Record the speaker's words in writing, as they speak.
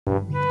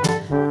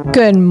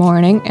Good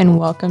morning and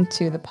welcome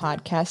to the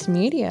podcast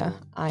media.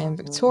 I am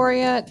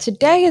Victoria.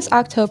 Today is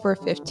October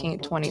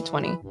 15th,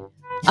 2020.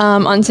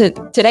 On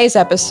today's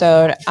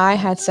episode, I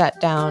had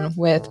sat down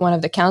with one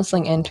of the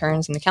counseling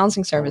interns in the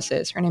counseling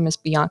services. Her name is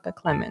Bianca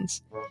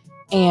Clemens.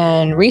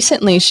 And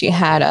recently she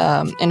had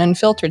an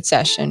unfiltered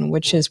session,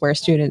 which is where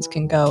students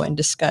can go and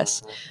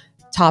discuss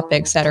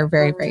topics that are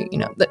very, very,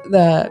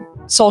 the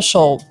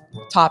social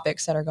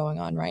topics that are going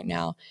on right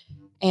now.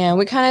 And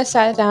we kind of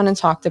sat down and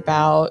talked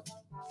about,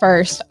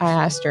 first I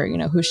asked her,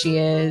 who she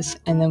is,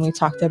 and then we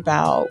talked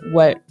about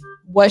what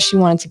she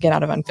wanted to get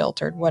out of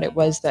Unfiltered, what it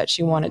was that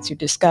she wanted to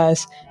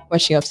discuss,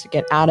 what she hopes to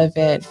get out of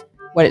it,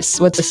 what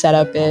the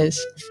setup is.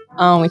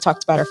 We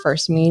talked about her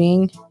first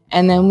meeting,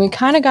 and then we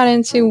kind of got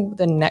into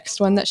the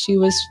next one that she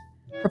was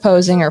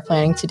proposing or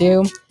planning to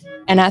do.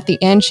 And at the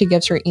end, she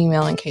gives her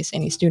email in case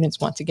any students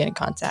want to get in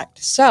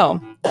contact. So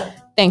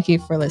thank you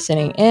for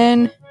listening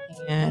in,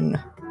 and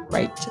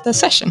right to the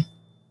session.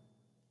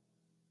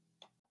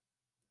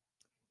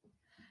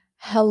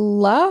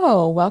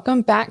 Hello,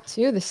 welcome back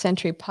to the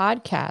Century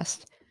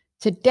Podcast.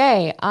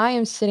 Today, I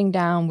am sitting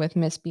down with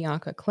Miss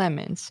Bianca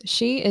Clemens.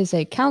 She is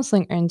a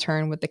counseling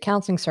intern with the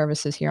counseling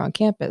services here on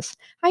campus.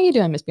 How are you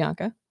doing, Miss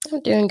Bianca? I'm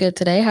doing good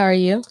today. How are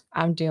you?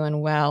 I'm doing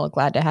well.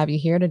 Glad to have you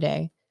here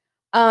today.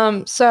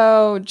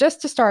 So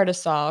just to start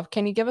us off,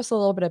 can you give us a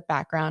little bit of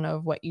background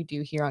of what you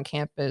do here on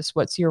campus?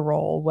 What's your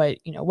role? What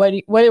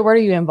are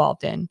you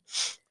involved in?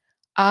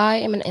 I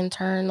am an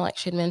intern, like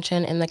she'd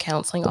mentioned, in the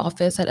counseling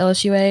office at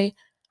LSUA.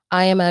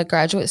 I am a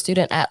graduate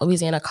student at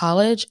Louisiana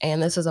College,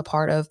 and this is a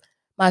part of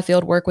my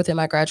field work within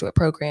my graduate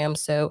program.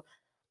 So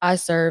I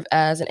serve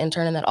as an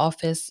intern in that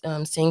office,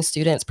 seeing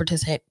students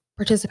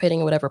participating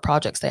in whatever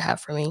projects they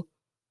have for me.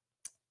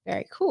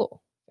 Very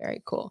cool.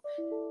 Very cool.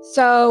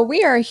 So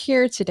we are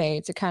here today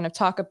to kind of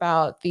talk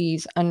about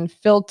these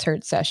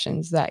unfiltered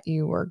sessions that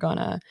you've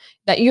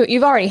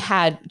already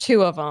had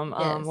two of them.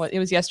 Yes. It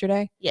was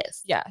yesterday?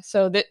 Yes. Yeah.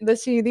 So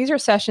these are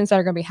sessions that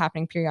are going to be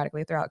happening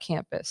periodically throughout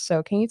campus.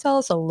 So can you tell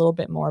us a little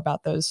bit more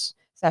about those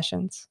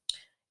sessions?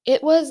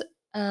 It was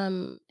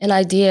an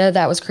idea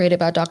that was created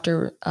by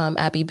Dr.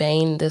 Abby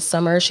Bain this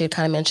summer. She had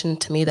kind of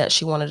mentioned to me that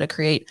she wanted to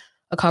create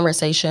a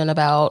conversation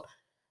about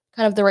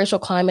kind of the racial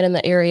climate in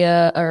the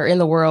area or in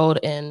the world,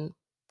 and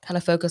kind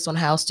of focus on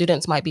how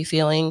students might be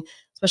feeling,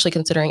 especially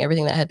considering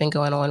everything that had been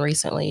going on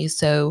recently.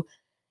 So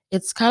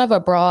it's kind of a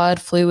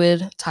broad,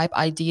 fluid type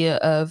idea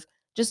of,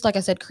 just like I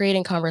said,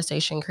 creating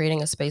conversation,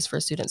 creating a space for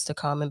students to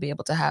come and be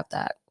able to have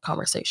that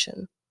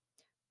conversation.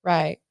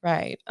 Right.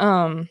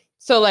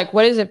 So like,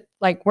 what is it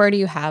like? Where do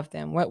you have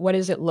them? What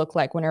does it look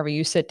like whenever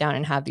you sit down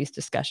and have these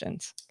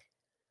discussions?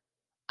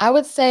 I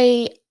would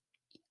say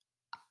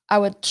I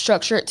would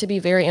structure it to be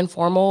very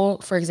informal.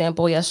 For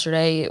example,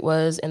 yesterday it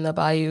was in the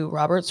Bayou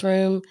Roberts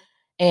room,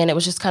 and it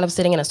was just kind of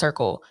sitting in a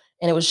circle,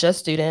 and it was just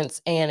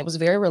students, and it was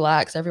very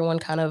relaxed. Everyone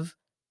kind of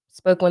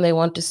spoke when they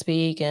wanted to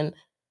speak, and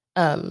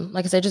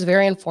like I said, just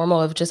very informal,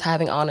 of just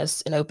having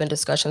honest and open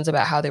discussions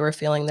about how they were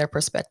feeling, their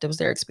perspectives,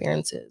 their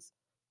experiences.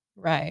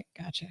 Right.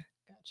 Gotcha.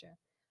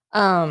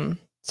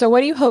 So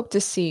what do you hope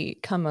to see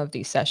come of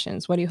these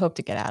sessions? What do you hope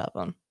to get out of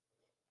them?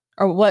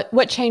 Or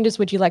what changes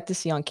would you like to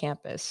see on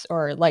campus,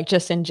 or like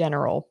just in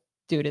general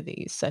due to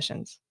these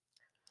sessions?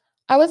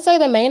 I would say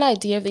the main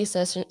idea of these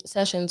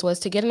sessions was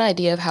to get an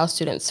idea of how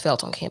students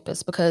felt on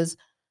campus, because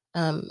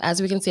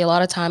as we can see, a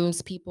lot of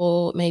times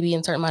people maybe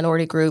in certain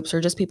minority groups,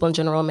 or just people in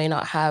general, may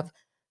not have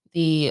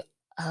the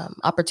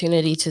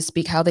opportunity to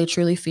speak how they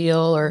truly feel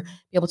or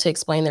be able to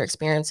explain their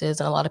experiences.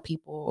 And a lot of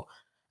people,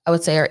 I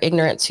would say, are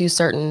ignorant to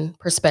certain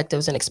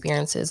perspectives and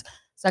experiences.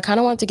 So I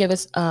kind of wanted to give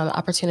us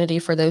opportunity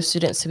for those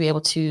students to be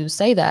able to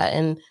say that.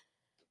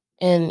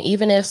 And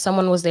even if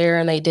someone was there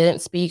and they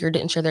didn't speak or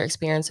didn't share their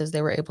experiences,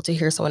 they were able to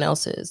hear someone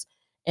else's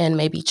and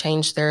maybe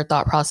change their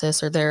thought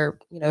process or their,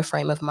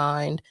 frame of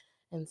mind.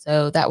 And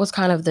so that was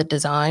kind of the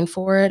design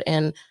for it.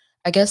 And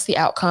I guess the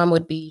outcome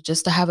would be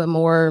just to have a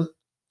more,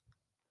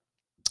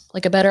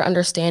 like, a better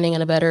understanding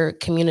and a better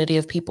community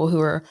of people who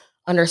are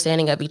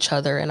understanding of each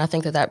other. And I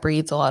think that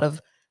breeds a lot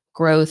of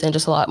growth and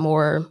just a lot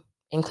more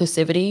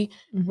inclusivity,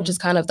 which is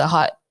kind of the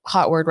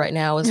hot word right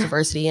now, is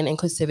diversity and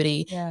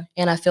inclusivity. Yeah.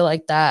 And I feel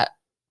like that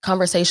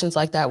conversations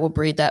like that will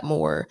breed that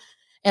more.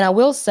 And I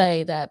will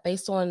say that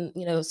based on,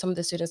 some of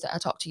the students that I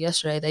talked to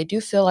yesterday, they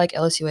do feel like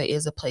LSUA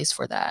is a place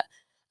for that.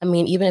 I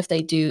mean, even if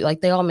they do,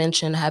 like, they all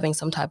mentioned having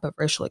some type of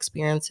racial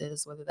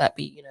experiences, whether that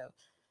be,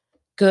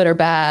 good or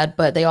bad,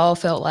 but they all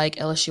felt like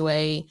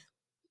LSUA,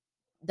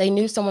 they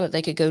knew someone that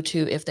they could go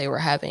to if they were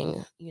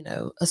having,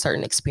 a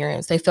certain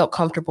experience. They felt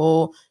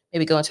comfortable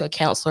maybe going to a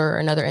counselor or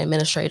another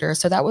administrator.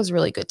 So that was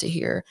really good to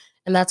hear.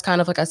 And that's kind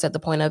of, like I said, the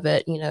point of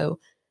it,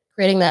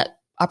 creating that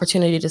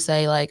opportunity to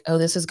say, like, oh,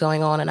 this is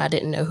going on and I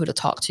didn't know who to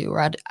talk to,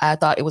 or I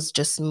thought it was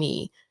just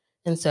me.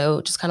 And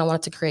so just kind of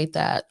wanted to create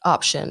that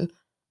option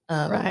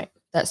that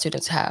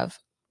students have.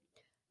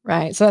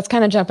 Right. So that's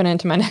kind of jumping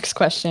into my next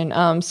question.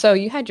 So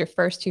you had your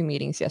first two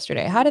meetings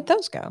yesterday. How did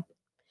those go?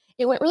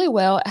 It went really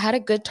well. I had a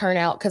good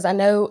turnout, because I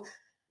know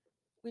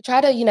we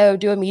try to,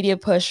 do a media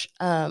push,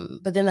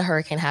 but then the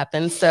hurricane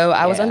happened. So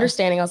I was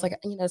understanding. I was like,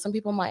 some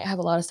people might have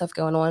a lot of stuff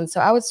going on. So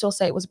I would still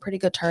say it was a pretty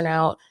good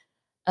turnout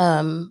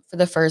for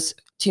the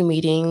first 2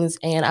 meetings.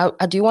 And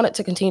I do want it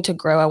to continue to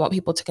grow. I want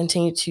people to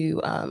continue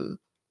to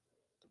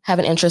have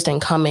an interest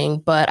in coming.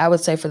 But I would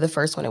say for the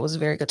first one, it was a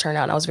very good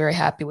turnout. And I was very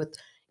happy with,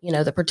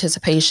 the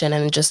participation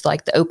and just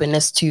like the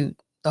openness to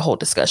the whole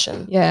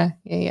discussion. Yeah.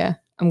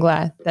 I'm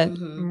glad that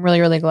I'm really,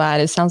 really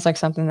glad. It sounds like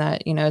something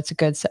that, it's a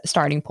good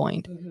starting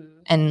point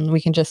and we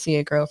can just see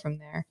it grow from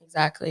there.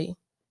 Exactly.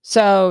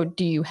 So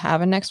do you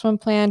have a next one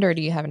planned or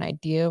do you have an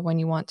idea when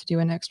you want to do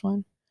a next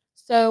one?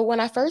 So when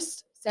I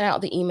first sent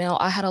out the email,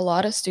 I had a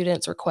lot of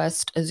students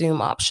request a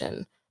Zoom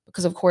option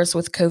because, of course,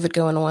 with COVID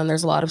going on,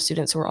 there's a lot of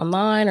students who are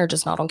online or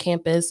just not on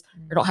campus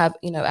or don't have,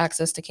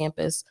 access to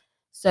campus.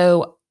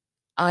 So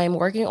I'm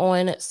working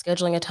on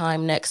scheduling a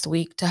time next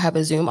week to have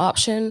a Zoom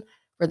option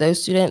for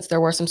those students. There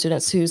were some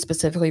students who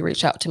specifically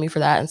reached out to me for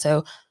that. And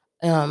so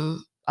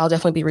I'll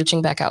definitely be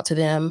reaching back out to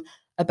them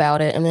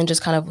about it. And then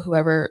just kind of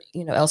whoever,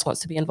 else wants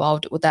to be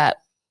involved with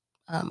that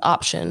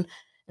option.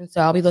 And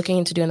so I'll be looking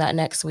into doing that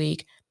next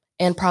week.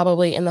 And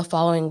probably in the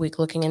following week,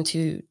 looking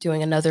into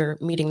doing another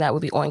meeting that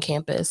would be on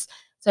campus.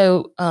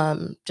 So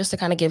just to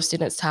kind of give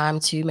students time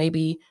to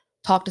maybe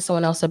talk to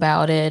someone else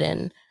about it.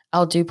 And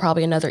I'll do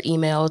probably another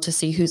email to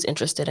see who's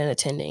interested in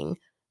attending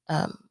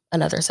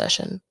another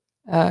session.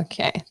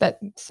 Okay, that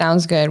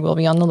sounds good. We'll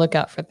be on the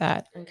lookout for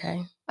that.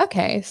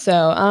 Okay,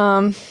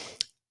 so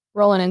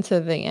rolling into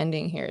the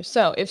ending here.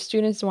 So if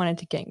students wanted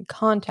to get in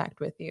contact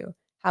with you,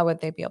 how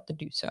would they be able to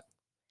do so?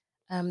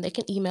 They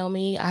can email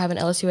me. I have an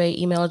LSUA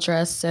email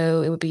address,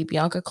 so it would be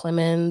Bianca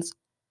Clemens.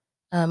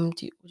 Would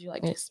you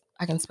like me to?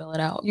 I can spell it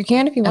out. You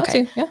can if you want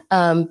to. Yeah.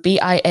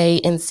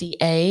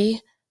 BIANCA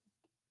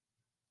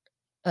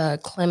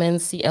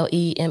Clemens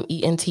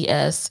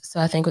CLEMENTS. So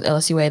I think with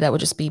LSUA that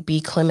would just be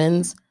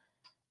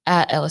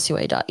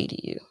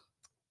bclemens@lsua.edu.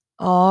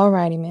 All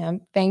righty,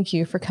 ma'am. Thank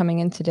you for coming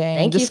in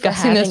today and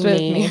discussing this with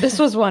me. This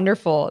was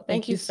wonderful.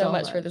 Thank you so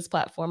much for this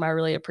platform. I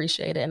really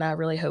appreciate it, and I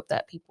really hope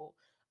that people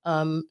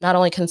not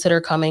only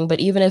consider coming, but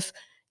even if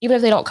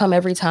they don't come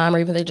every time or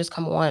even if they just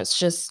come once,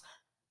 just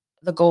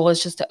the goal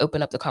is just to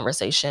open up the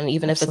conversation,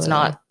 even if it's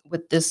not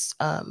with this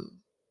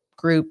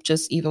group,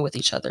 just even with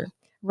each other.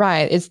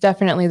 Right. It's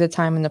definitely the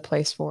time and the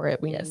place for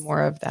it. We need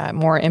more of that,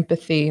 more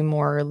empathy,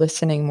 more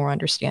listening, more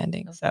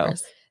understanding. So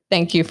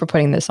thank you for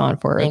putting this on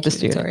for the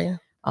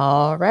students.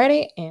 All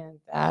righty. And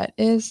that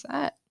is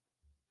that.